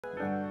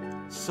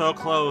So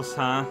close,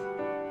 huh?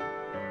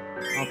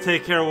 I'll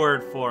take your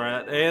word for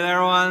it. Hey there,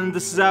 everyone.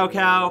 This is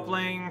Cow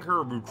playing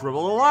Kirby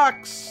Triple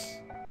Deluxe.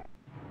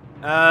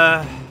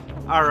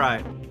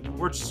 Alright.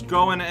 We're just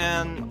going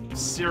in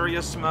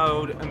serious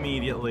mode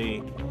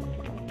immediately.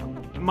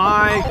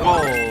 My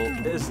goal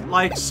is,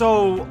 like,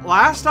 so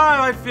last time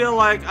I feel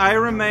like I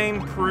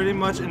remained pretty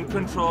much in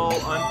control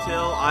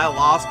until I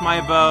lost my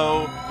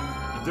bow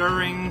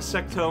during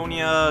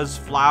Sectonia's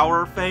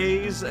flower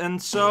phase,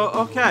 and so,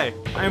 okay,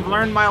 I've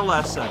learned my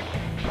lesson.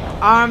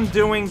 I'm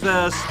doing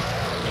this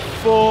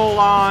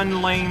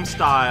full-on lame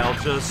style,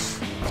 so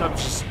I'm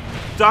just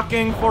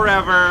ducking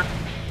forever.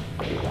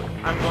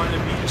 I'm going to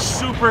be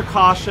super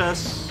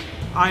cautious.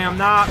 I am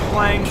not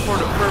playing for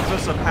the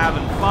purpose of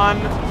having fun.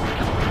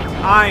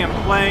 I am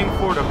playing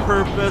for the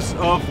purpose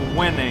of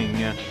winning.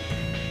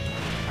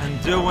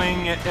 And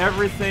doing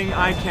everything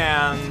I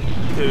can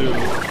to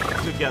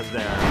get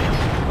there.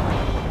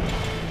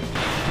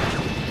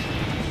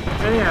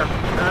 And yeah,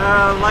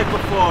 like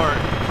before,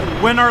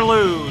 win or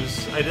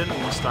lose. I didn't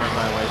even start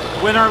by the way,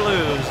 but win or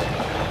lose.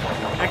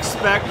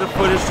 Expect the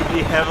footage to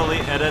be heavily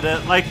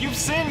edited. Like, you've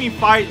seen me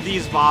fight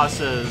these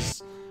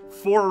bosses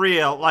for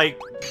real, like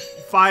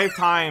 5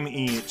 times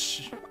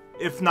each,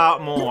 if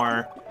not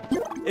more.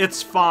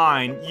 It's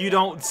fine. You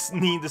don't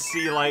need to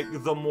see, like,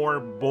 the more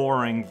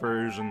boring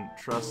version,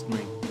 trust me.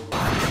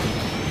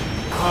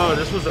 Oh,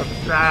 this was a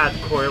bad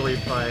coily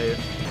fight.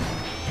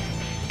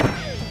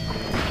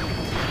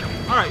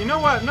 Alright, you know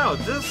what? No,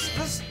 this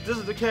is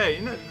okay.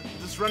 You know,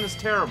 this run is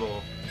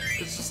terrible.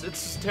 It's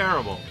just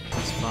terrible.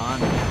 It's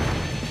fun.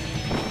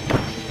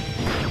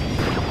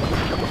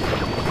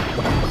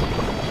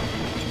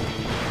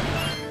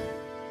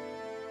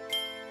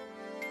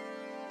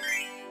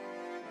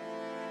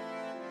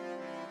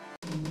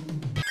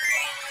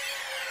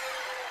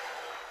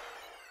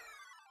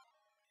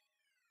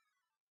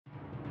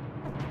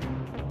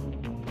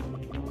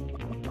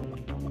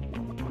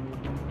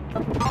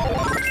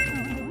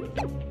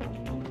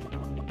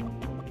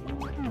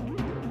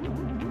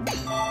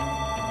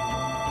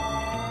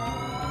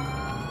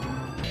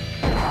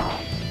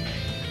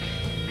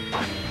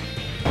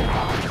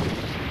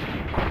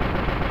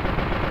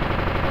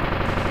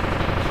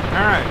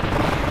 Alright.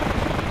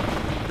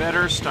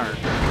 Better start.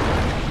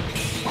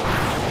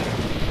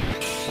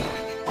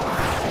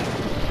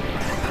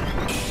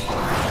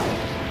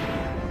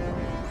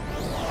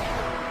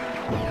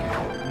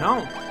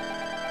 No.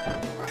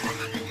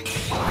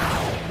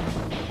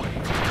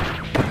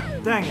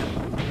 Dang it.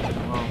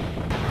 Well.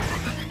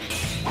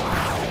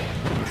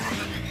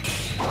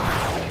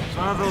 It's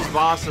one of those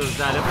bosses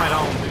that if I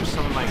don't do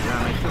something like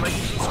that, I feel like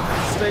he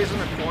just stays in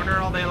the corner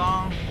all day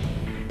long.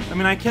 I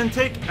mean, I can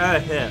take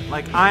a hit.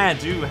 Like, I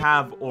do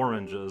have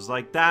oranges.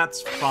 Like,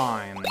 that's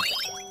fine.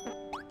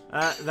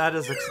 That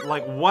is,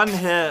 like, one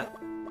hit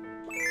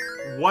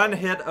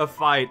a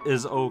fight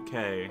is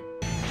okay.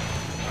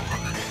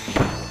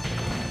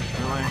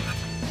 Really?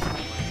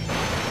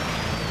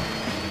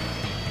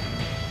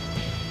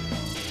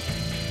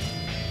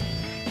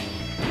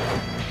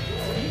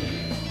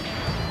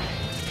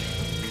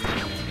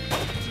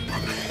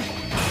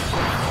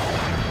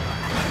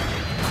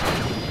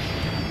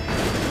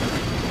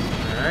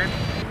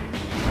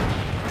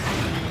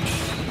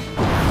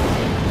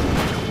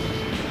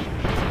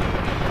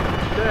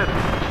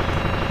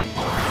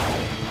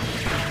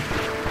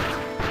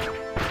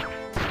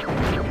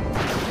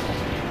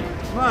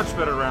 Much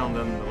better round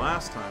than the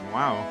last time,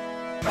 wow.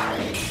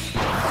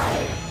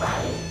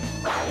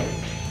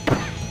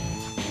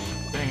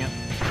 Dang it.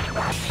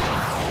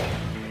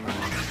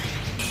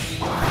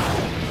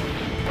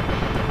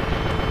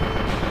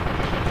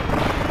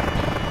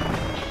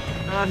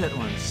 That hit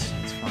once,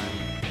 it's fine.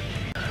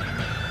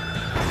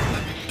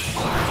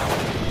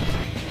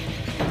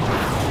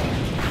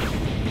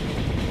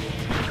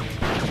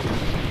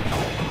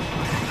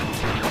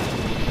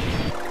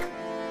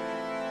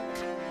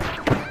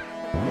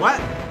 What?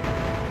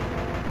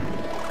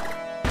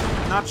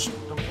 Not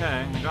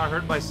okay, I got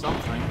hurt by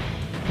something.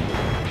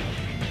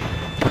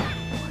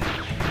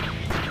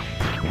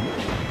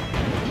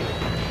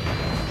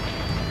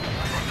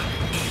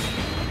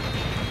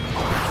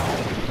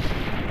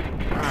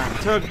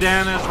 Alright, took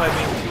damage by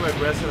being too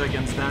aggressive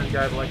against that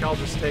guy, but like, I'll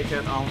just take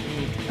it, I'll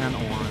eat an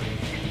orange.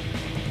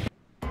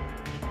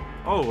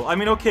 Oh, I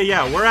mean, okay,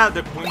 yeah, we're at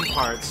the queen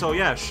part, so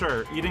yeah,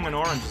 sure, eating an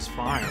orange is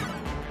fine.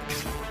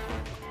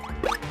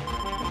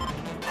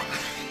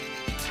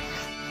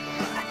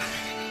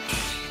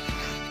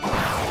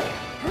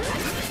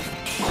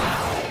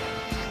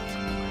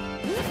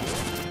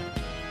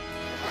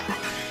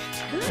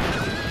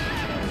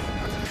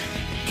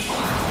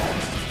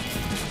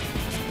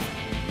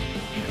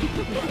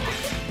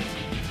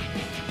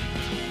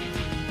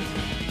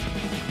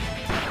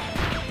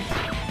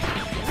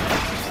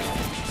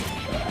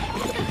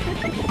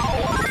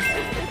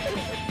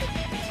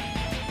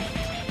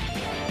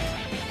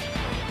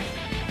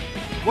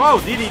 Whoa,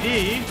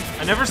 DDD!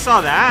 I never saw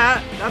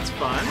that! That's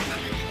fun.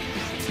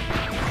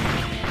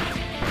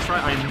 That's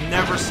right, I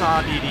never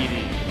saw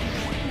DDD.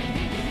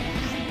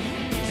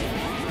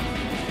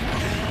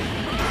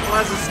 useful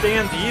as a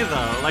standee,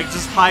 though. Like,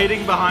 just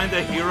hiding behind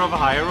the hero of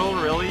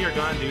Hyrule? Really? You're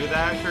gonna do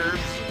that,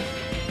 Curbs?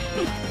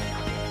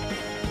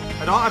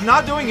 I'm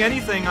not doing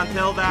anything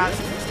until that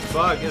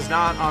bug is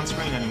not on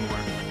screen anymore.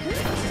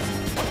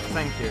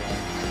 Thank you.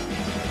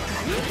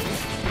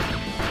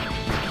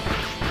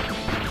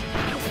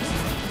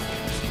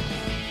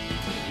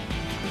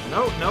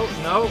 No, no,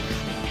 no.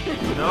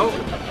 No.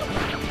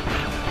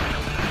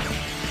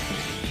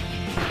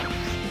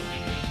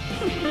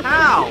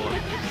 How?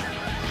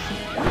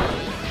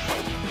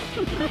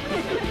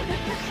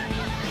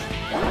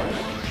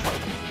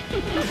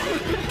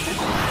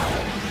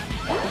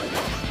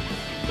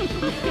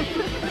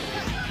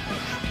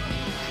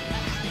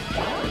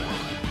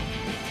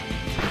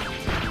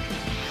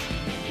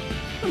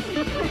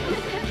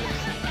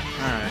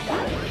 Alright.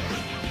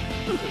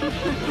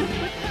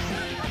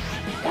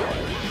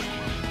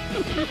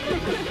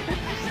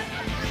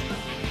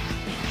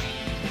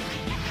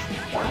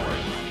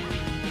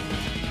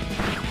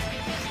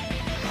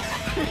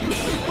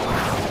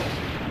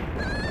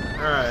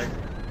 Alright.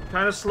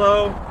 Kind of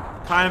slow,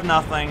 kind of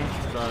nothing,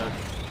 but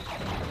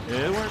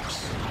it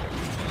works.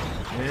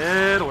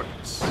 It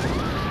works.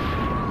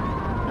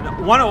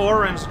 And one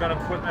orange is gonna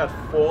put me at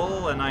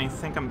full, and I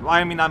think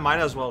I mean, I might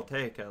as well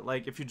take it.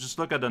 Like, if you just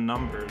look at the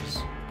numbers,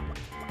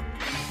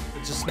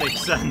 it just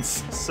makes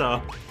sense,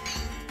 so.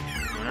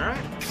 Alright.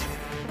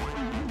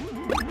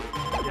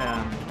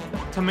 Yeah.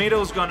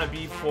 Tomato's gonna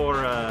be for,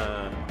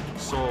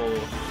 Soul.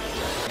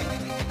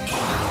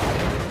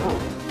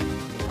 Oh.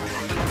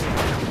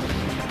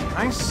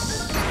 Nice.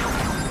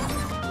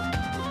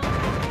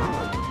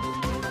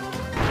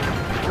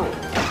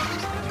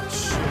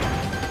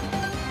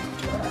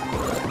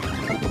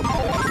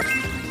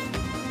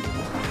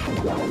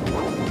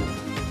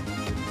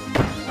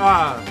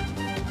 Ah.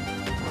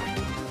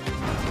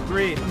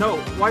 Great. No,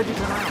 why'd you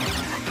turn around?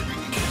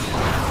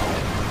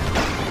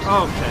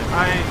 Okay,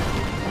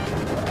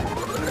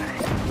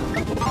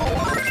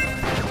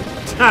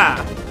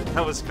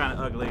 that was kind of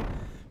ugly.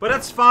 But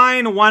it's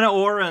fine, one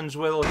orange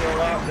will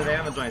heal off the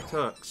damage I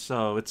took,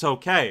 so it's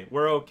okay.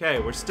 We're okay.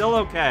 We're still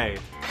okay.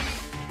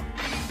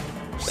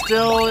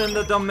 Still in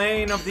the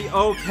domain of the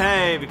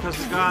okay, because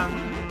we got a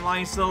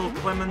nice little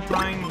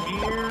Clementine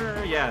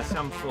here. Yes,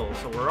 I'm full,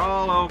 so we're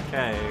all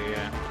okay.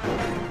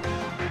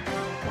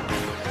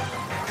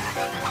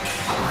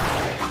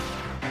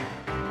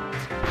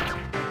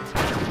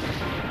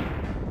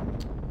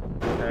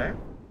 Okay.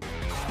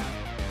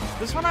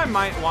 This one I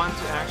might want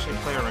to actually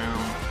play along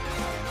with.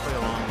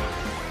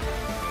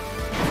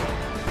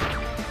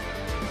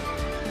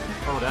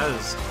 Oh, that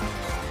is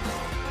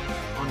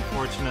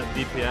unfortunate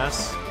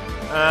DPS.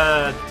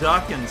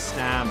 Duck and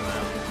stab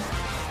them.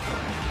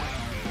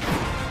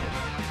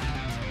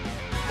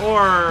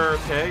 Or,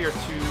 okay, you're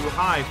too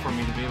high for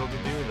me to be able to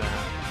do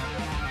that.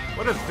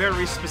 What a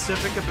very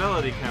specific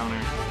ability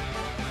counter.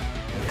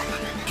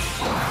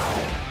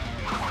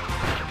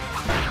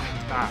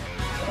 Ah.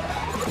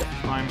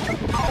 Fine.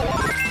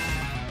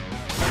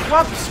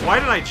 Whoops! Why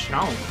did I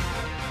jump?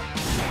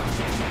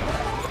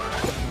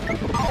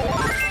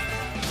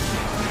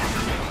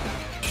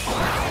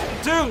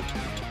 Dude!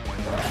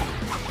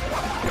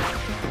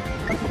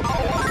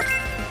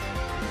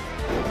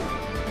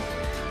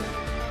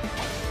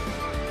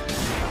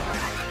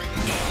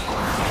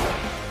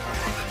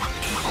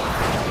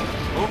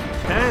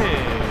 Okay.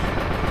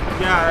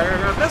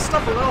 Yeah, I messed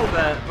up a little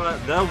bit, but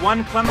the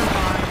one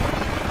Clementine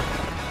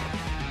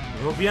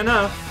will be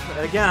enough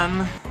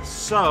again.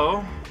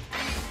 So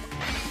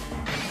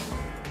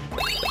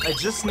I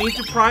just need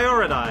to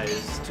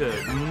prioritize to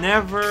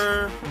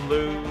never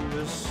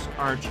lose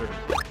Archer.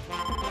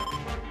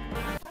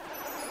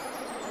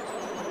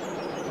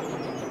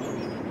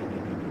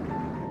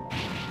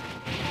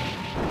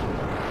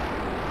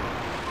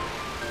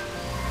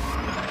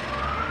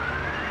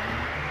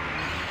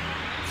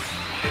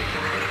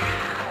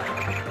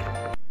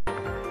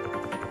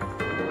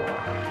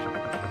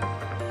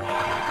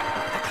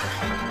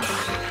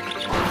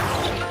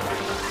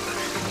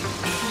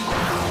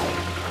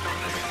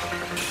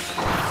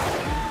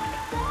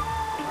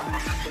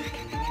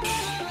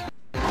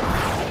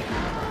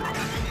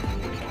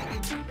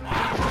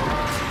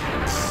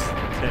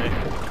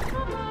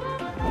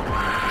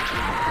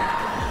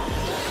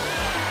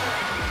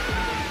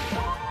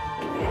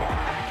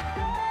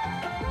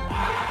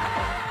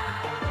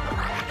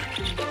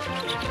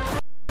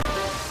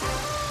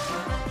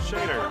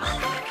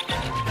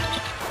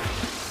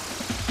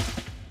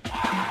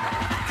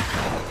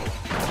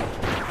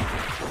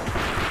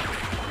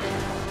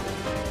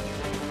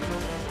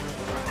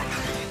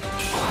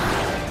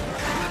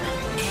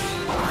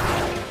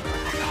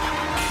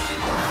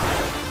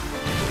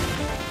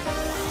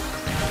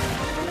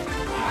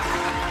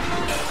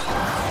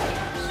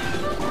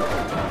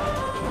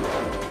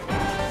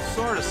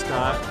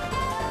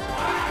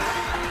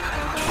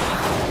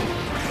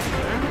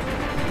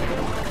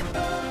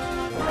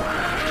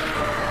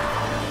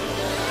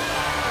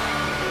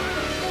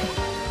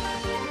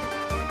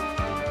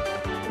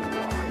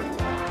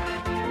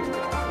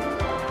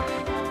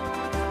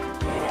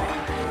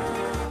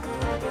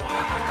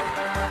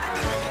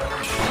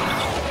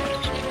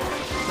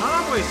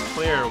 always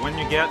clear when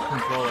you get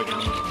control again.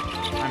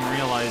 I'm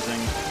realizing.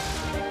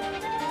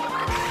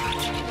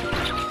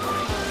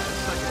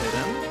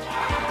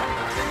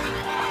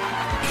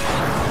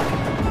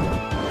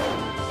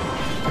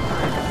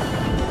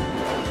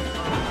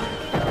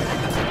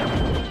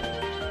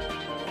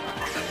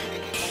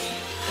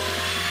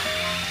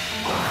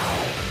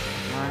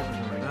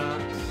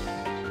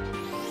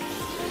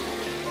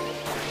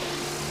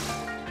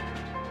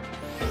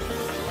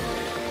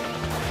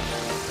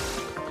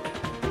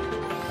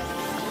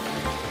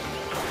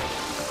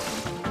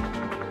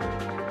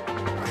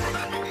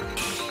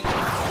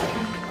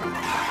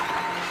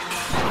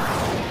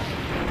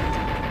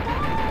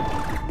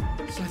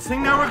 I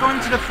think now we're going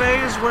to the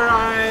phase where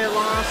I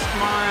lost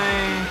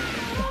my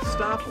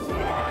stuff.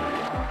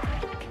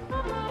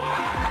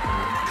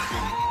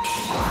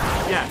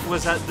 Yeah, it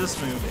was at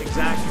this move,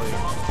 exactly.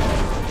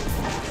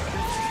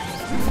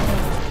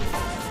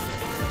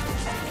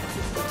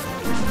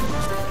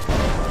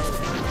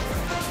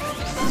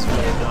 This is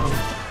really dumb.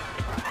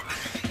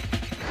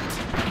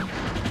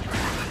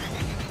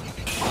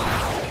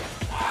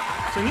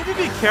 So I need to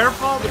be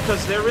careful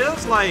because there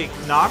is, like,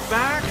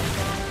 knockback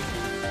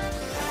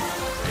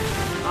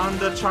on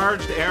the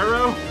charged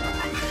arrow. And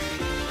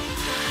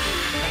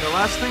the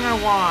last thing I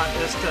want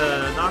is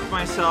to knock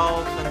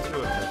myself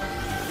into a pit.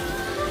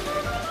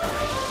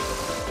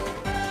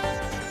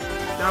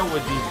 That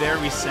would be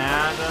very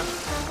sad.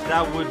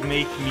 That would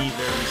make me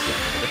very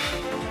sad.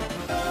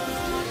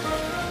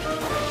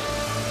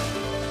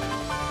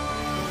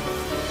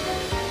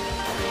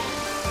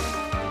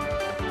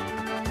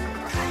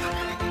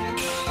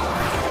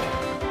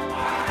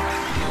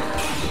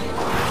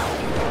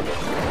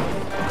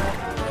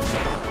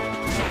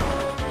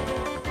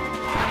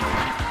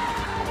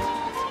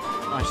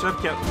 I should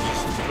have kept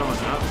just throwing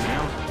it up,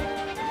 man.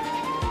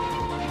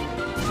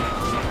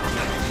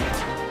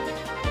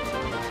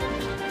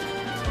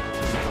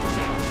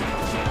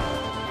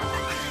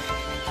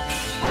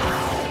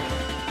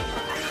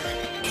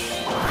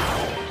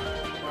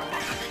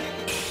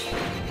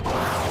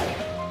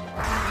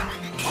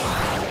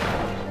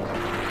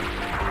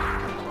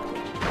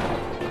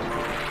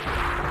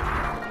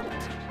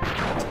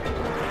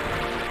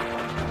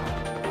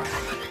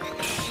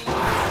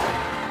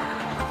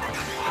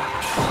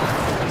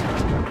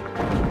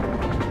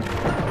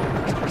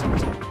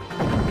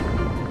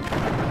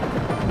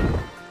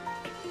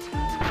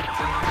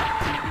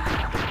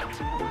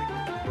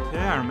 I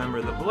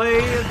remember the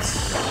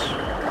blades.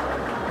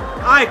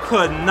 I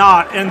could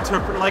not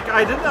interpret, like,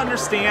 I didn't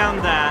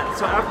understand that.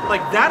 So,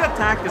 like, that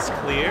attack is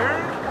clear.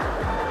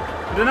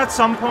 But then at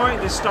some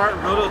point, they start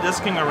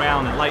roto-disking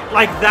around it. Like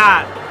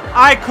that.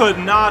 I could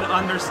not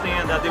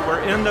understand that they were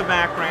in the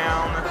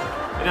background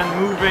and then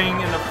moving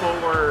in the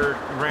forward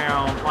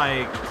round,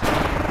 like,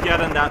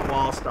 getting that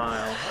wall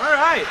style.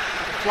 Alright.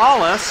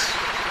 Flawless.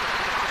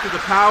 To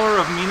the power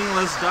of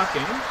meaningless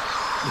ducking.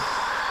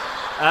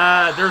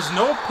 There's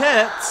no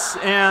pits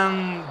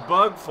in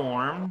bug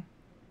form.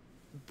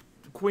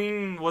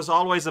 Queen was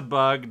always a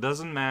bug,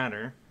 doesn't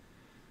matter.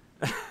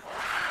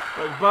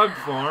 Like bug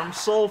form,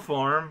 soul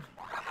form.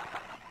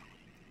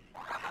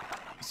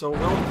 So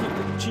we'll keep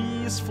the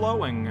cheese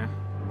flowing.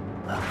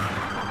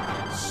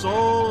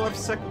 Soul of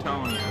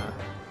Sectonia.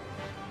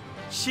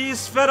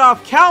 She's fed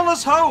off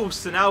countless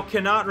hosts and now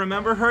cannot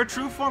remember her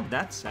true form.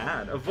 That's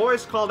sad. A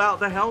voice called out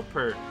to help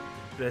her,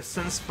 but has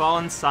since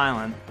fallen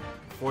silent.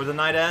 Before the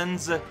night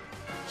ends,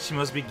 she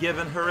must be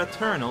given her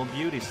eternal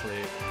beauty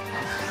sleep.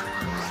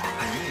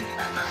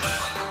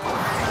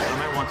 I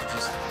might want to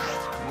just...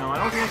 No, I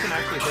don't think I can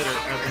actually hit her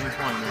at any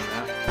point like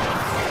that.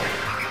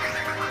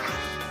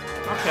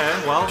 Okay,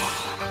 well...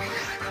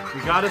 We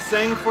got a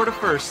thing for the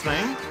first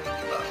thing.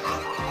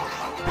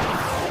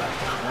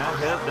 That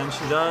hit, then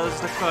she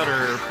does the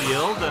cutter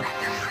field.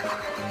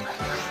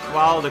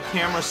 While the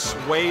camera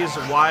sways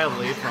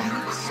wildly from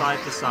side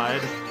to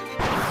side.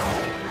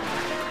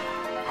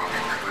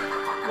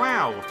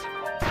 Wow.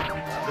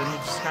 Then he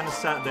just kind of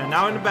sat there.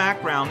 Now in the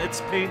background,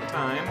 it's paint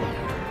time.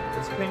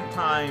 It's paint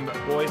time,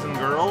 boys and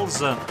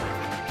girls.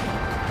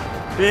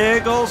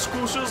 Big old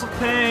squooshes of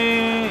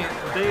paint.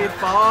 They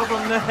fall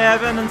from the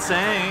heaven and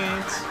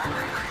saints.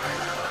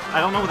 I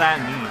don't know what that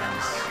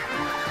means.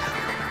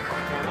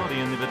 I know the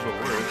individual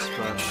words,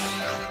 but...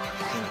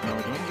 Yeah,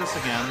 we're doing this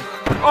again.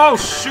 Oh,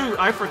 shoot!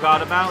 I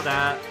forgot about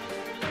that.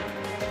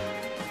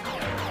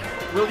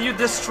 Will you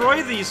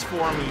destroy these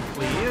for me,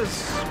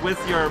 please? With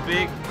your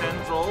big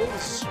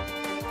tendrils?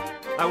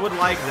 I would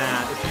like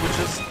that. If you would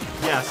just...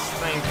 Yes,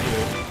 thank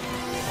you.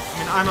 I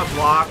mean, I'm a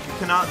block. You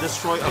cannot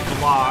destroy a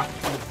block,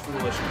 you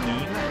foolish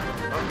queen.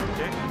 Oh,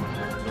 okay.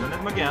 Doing it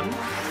again.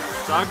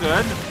 It's all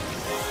good.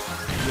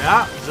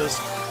 Yeah,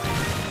 just...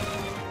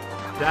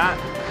 That...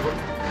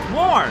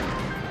 More!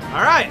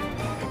 Alright!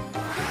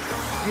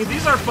 I mean,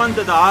 these are fun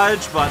to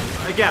dodge, but,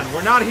 again,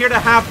 we're not here to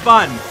have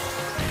fun.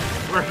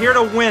 We're here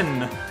to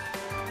win.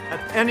 At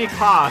any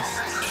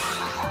cost.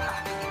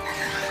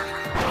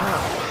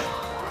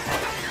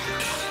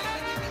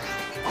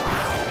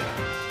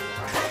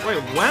 Wait,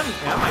 when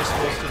am I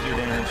supposed to do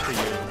damage to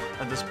you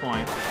at this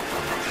point?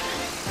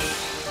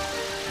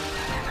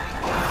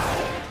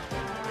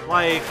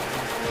 Like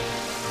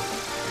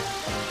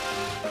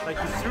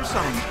you threw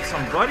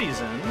some buddies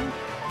in.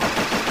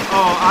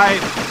 Oh, I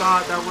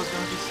thought that was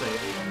gonna be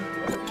safe.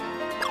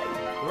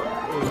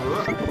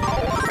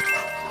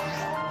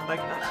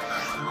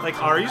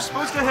 Like, are you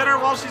supposed to hit her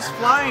while she's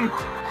flying?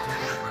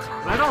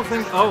 I don't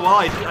think. Oh well,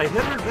 I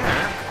hit her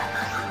there.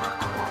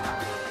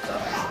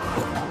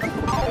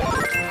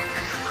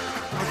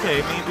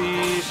 Okay,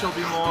 maybe she'll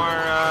be more.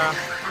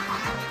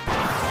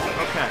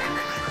 Okay,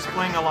 just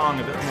playing along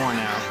a bit more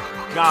now.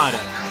 Got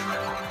it.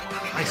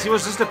 Like she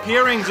was just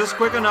appearing just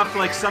quick enough to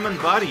like summon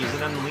buddies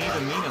and then leave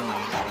immediately.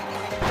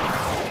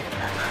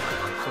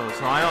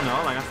 So I don't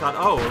know. Like I thought,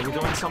 oh, are we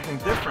doing something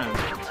different?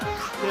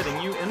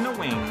 Hitting you in the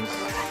wings.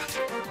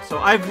 So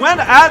I've went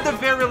at the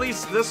very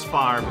least this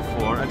far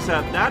before,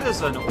 except that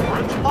is an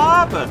orange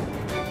blob.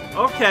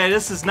 Okay,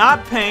 this is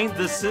not paint.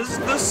 This is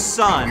the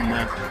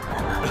sun.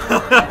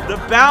 The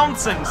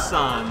bouncing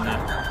sun.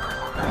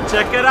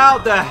 Check it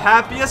out, the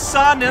happiest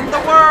sun in the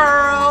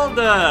world.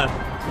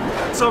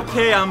 It's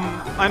okay,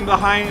 I'm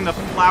behind a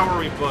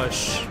flowery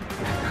bush.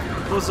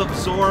 Let's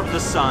absorb the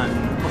sun.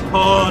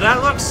 Oh,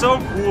 that looks so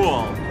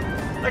cool.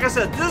 Like I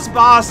said, this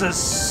boss is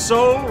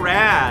so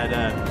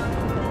rad.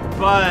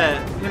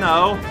 But, you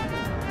know,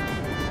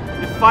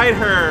 you fight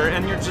her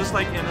and you're just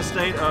like in a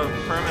state of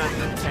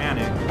permanent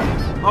panic.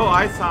 Oh,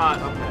 I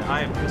thought, okay,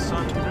 I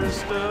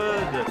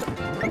misunderstood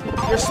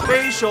your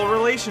spatial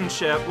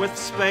relationship with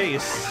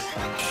space.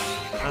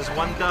 As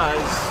one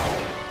does.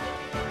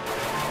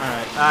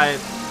 Alright,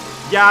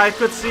 yeah, I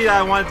could see that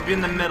I wanted to be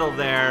in the middle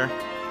there.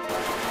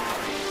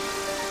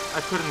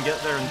 I couldn't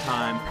get there in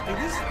time. Like,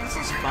 this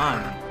is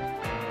fun.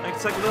 Like,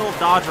 it's like a little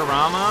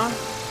dodgerama.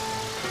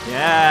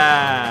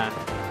 Yeah.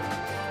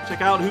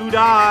 Check out who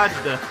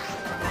dodged.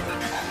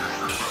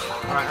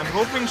 Alright, I'm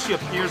hoping she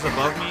appears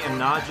above me and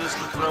not just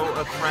to throw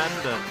a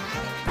friend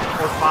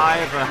or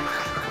five.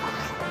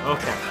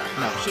 Okay,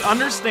 no, she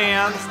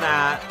understands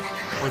that,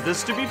 for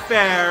this to be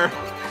fair,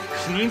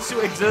 she needs to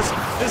exist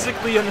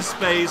physically in a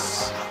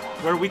space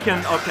where we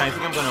can... Okay, I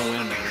think I'm gonna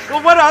win.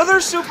 Well, what other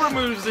super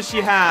moves does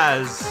she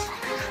has?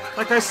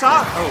 Like, I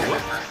saw... Oh,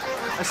 what?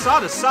 I saw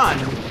the sun.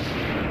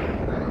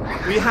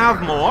 We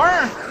have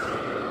more?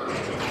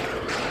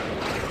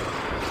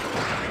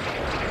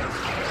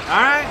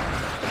 Alright.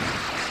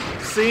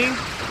 See?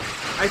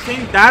 I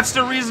think that's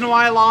the reason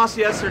why I lost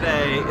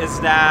yesterday, is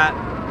that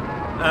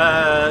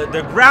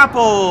the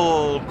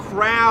grapple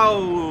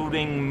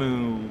crowding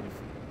move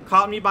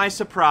caught me by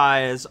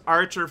surprise.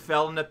 Archer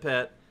fell in the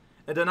pit,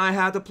 and then I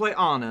had to play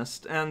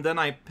honest, and then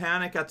I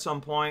panicked at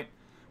some point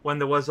when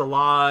there was a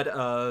lot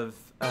of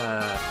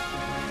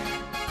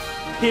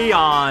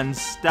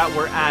peons that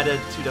were added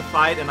to the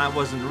fight, and I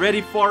wasn't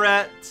ready for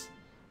it.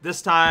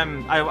 This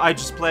time, I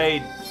just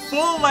played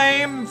full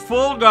aim,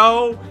 full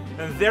go,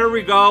 and there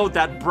we go.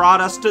 That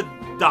brought us to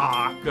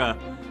Doc.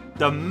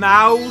 The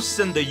mouse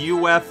and the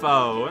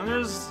UFO. And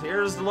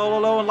here's the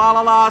Lolo and La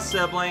La La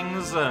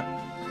siblings.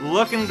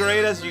 Looking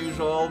great as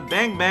usual.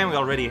 Bang Bang we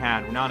already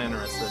had. We're not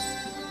interested.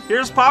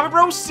 Here's Papa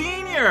Bro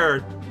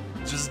Sr.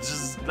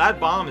 Just that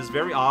bomb is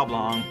very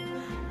oblong.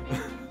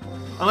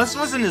 Unless it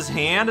was in his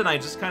hand and I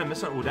just kind of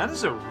missed it. Ooh, that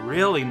is a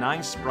really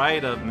nice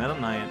sprite of Meta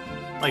Knight.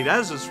 Like, that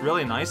is just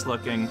really nice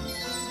looking.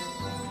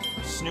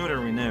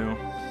 Snooter we knew.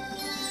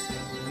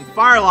 And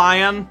Fire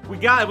Lion. We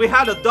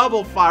had a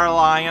double Fire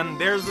Lion.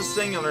 There's the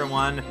singular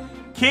one.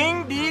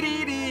 King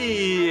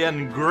DDD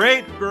and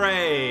Great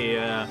Gray.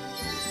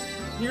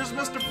 Here's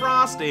Mr.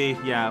 Frosty.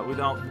 Yeah,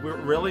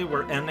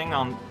 we're ending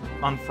on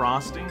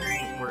Frosty.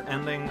 We're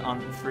ending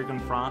on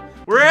freaking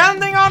We're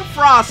ending on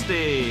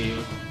Frosty.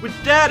 We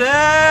did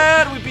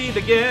it. We beat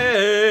the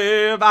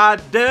game. I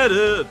did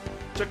it.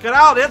 Check it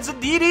out. It's a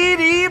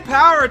DDD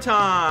power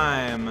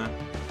time.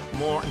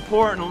 More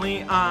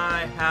importantly,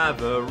 I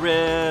have a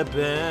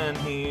ribbon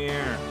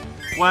here.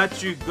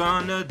 What you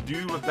gonna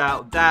do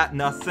about that?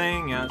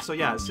 Nothing. So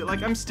yeah, see,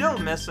 like I'm still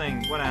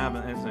missing what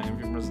happened. If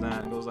you press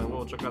that, it goes like,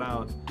 whoa, check it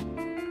out.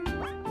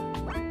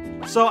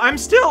 So I'm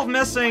still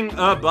missing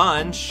a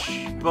bunch,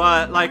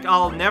 but like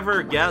I'll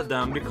never get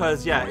them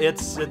because yeah,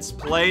 it's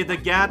play the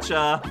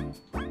gacha.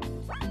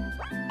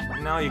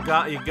 You know, you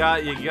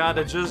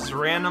gotta just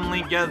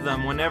randomly get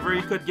them whenever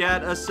you could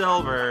get a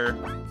silver.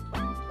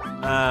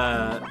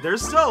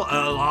 There's still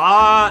a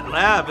lot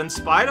left in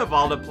spite of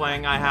all the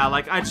playing I had.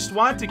 Like, I just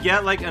wanted to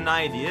get, like, an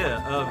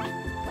idea of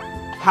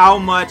how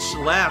much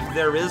left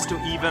there is to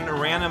even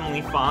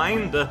randomly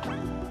find.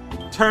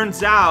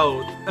 Turns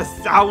out,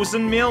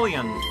 1,000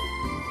 million.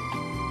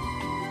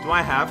 Do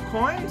I have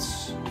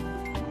coins?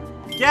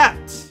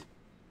 Get!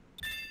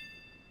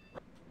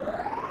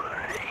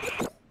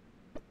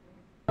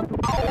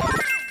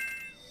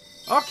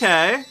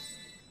 Okay.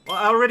 Well,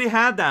 I already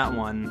had that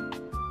one.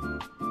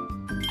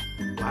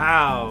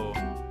 Wow.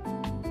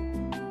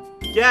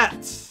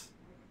 Get!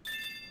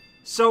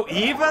 So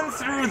even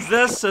through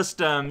this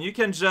system, you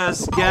can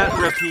just get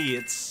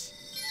repeats.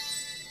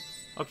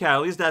 Okay,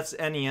 at least that's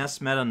NES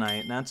Meta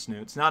Knight. That's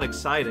new. It's not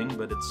exciting,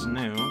 but it's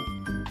new.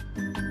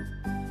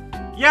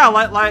 Yeah,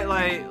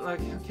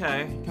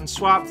 okay. Can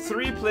swap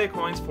 3 play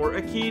coins for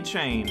a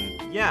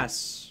keychain.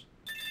 Yes.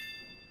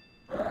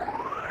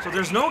 So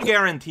there's no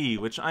guarantee,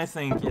 which I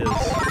think is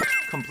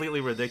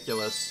completely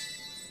ridiculous.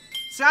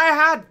 See,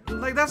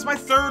 that's my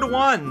 3rd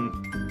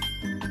one.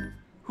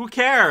 Who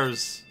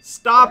cares?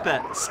 Stop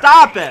it.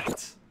 Stop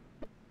it!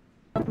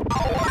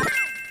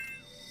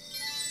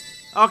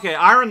 Okay,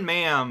 Iron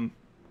Man.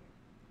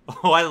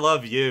 Oh, I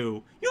love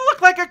you. You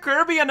look like a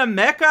Kirby and a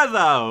mecha,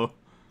 though.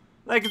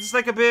 Like, it's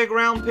like a big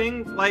round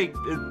pink, like,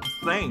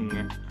 thing.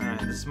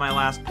 Alright, this is my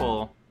last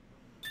pull.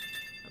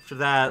 After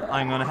that,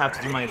 I'm gonna have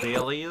to do my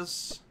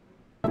dailies.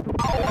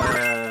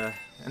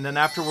 And then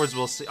afterwards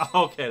we'll see.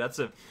 Okay, it's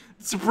a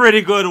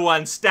pretty good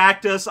one.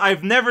 Stactus,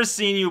 I've never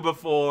seen you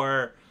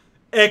before.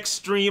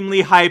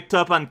 Extremely hyped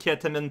up on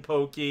Kitten and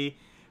Pokey.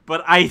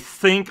 But I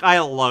think I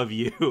love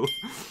you.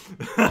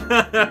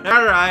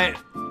 Alright.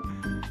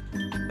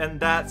 And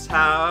that's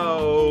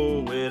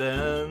how it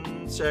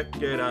ends.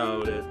 Check it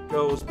out. It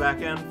goes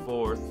back and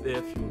forth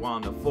if you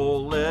want a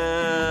full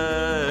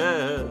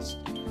list.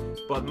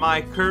 But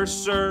my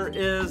cursor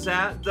is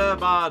at the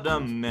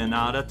bottom and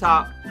not at the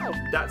top.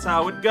 That's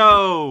how it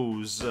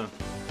goes.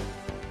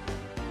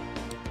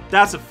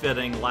 That's a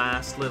fitting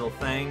last little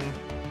thing.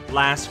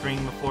 Last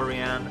screen before we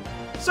end.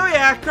 So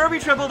yeah, Kirby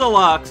Triple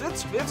Deluxe,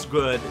 it's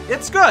good.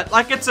 It's good.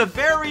 Like, it's a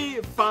very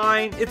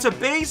fine, it's a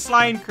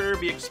baseline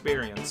Kirby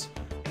experience.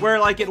 Where,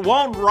 like, it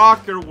won't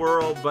rock your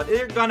world, but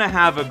you're gonna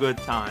have a good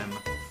time.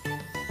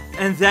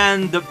 And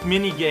then the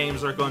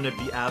mini-games are gonna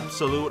be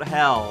absolute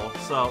hell.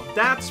 So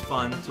that's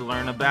fun to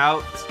learn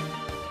about.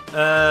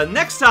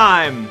 Next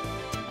time!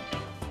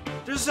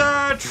 There's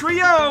a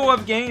trio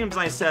of games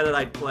I said that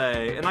I'd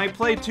play. And I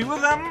played 2 of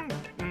them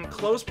in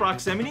close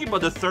proximity, but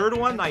the 3rd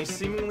one I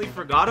seemingly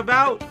forgot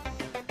about.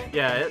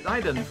 Yeah,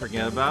 I didn't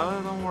forget about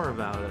it. Don't worry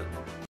about it.